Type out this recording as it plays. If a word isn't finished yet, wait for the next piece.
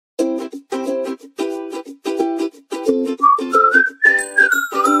Hey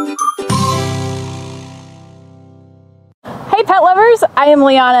pet lovers, I am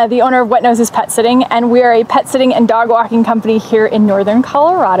Liana, the owner of Wet Noses Pet Sitting, and we are a pet sitting and dog walking company here in northern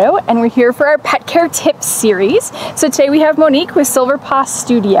Colorado, and we're here for our pet care tips series. So today we have Monique with Silver Paw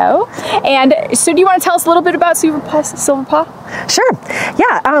Studio. And so do you want to tell us a little bit about Silver Paw? Sure.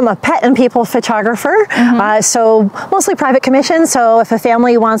 Yeah, I'm a pet and people photographer, so mostly private commission. So if a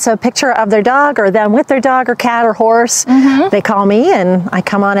family wants a picture of their dog or them with their dog or cat or horse, they call me and I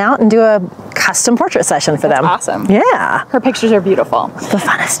come on out and do a custom portrait session for them. Awesome. Yeah. Her pictures are beautiful. The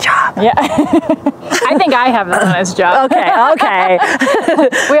funnest job. Yeah. I think I have the funnest job. Okay.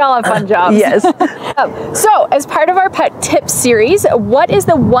 We all have fun jobs. Yes. So as part of our pet tips series, what is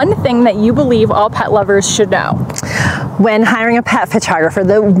the one thing that you believe all pet lovers should know? When hiring a pet photographer,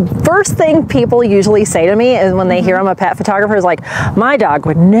 the first thing people usually say to me is when they hear I'm a pet photographer is like, my dog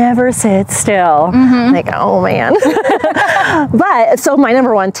would never sit still. Like, oh man. But so my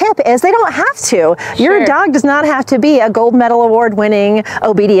number one tip is they don't have to. Your dog does not have to be a gold medal award winning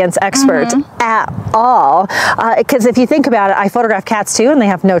obedience expert at all. Because if you think about it, I photograph cats too and they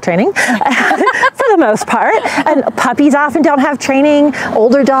have no training for the most part. And puppies often don't have training.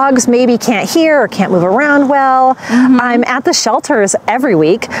 Older dogs maybe can't hear or can't move around well. I'm at the shelters every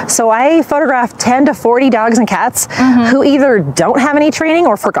week, so I photograph 10 to 40 dogs and cats who either don't have any training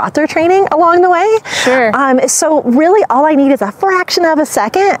or forgot their training along the way. So really all I need is a fraction of a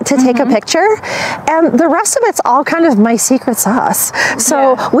second to take a picture, and the rest of it's all kind of my secret sauce.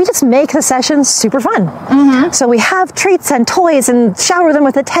 So we just make the sessions super fun. So we have treats and toys and shower them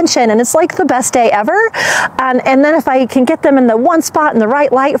with attention, and it's like the best day ever. And then if I can get them in the one spot in the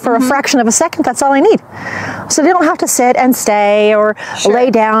right light for a fraction of a second, that's all I need. So they don't have to sit and stay or lay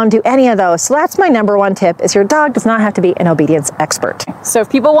down, do any of those. So that's my number one tip, is your dog does not have to be an obedience expert. So if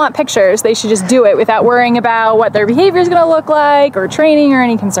people want pictures, they should just do it without worrying about what their behavior is going to look like or training or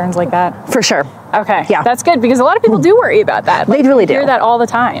any concerns like that. For sure. Okay, that's good, because a lot of people do worry about that. They really do. Hear that all the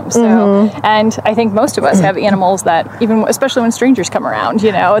time. So, and I think most of us have animals that, even especially when strangers come around,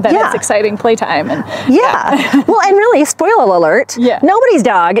 you know, that it's exciting playtime. And well, and really, spoiler alert, nobody's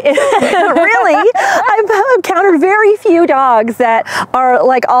dog. Really, I've encountered very few dogs that are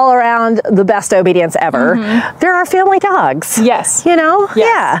like all around the best obedience ever. There are family dogs. Yes. You know?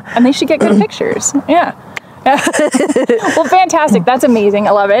 Yeah. And they should get good pictures. Yeah. Well, fantastic. That's amazing.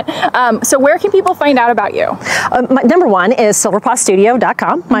 I love it. So where can people find out about you? My number one is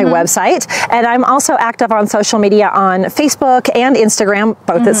silverpawstudio.com, my website. And I'm also active on social media on Facebook and Instagram,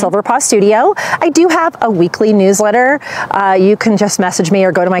 both at Silver Paw Studio. I do have a weekly newsletter. You can just message me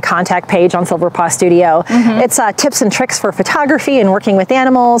or go to my contact page on Silver Paw Studio. It's tips and tricks for photography and working with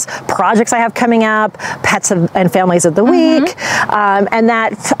animals, projects I have coming up, pets and families of the week. And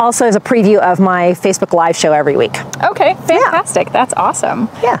that also is a preview of my Facebook Live show every week. Okay, fantastic. That's awesome.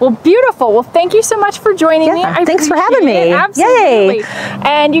 Well, beautiful. Well, thank you so much for joining me. Thanks for having me. Absolutely. Yay.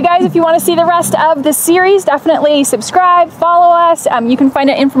 And you guys, if you want to see the rest of the series, definitely subscribe, follow us. You can find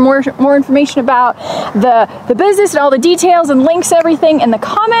out more information about the business and all the details and links and everything in the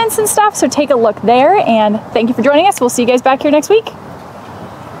comments and stuff. So take a look there, and thank you for joining us. We'll see you guys back here next week.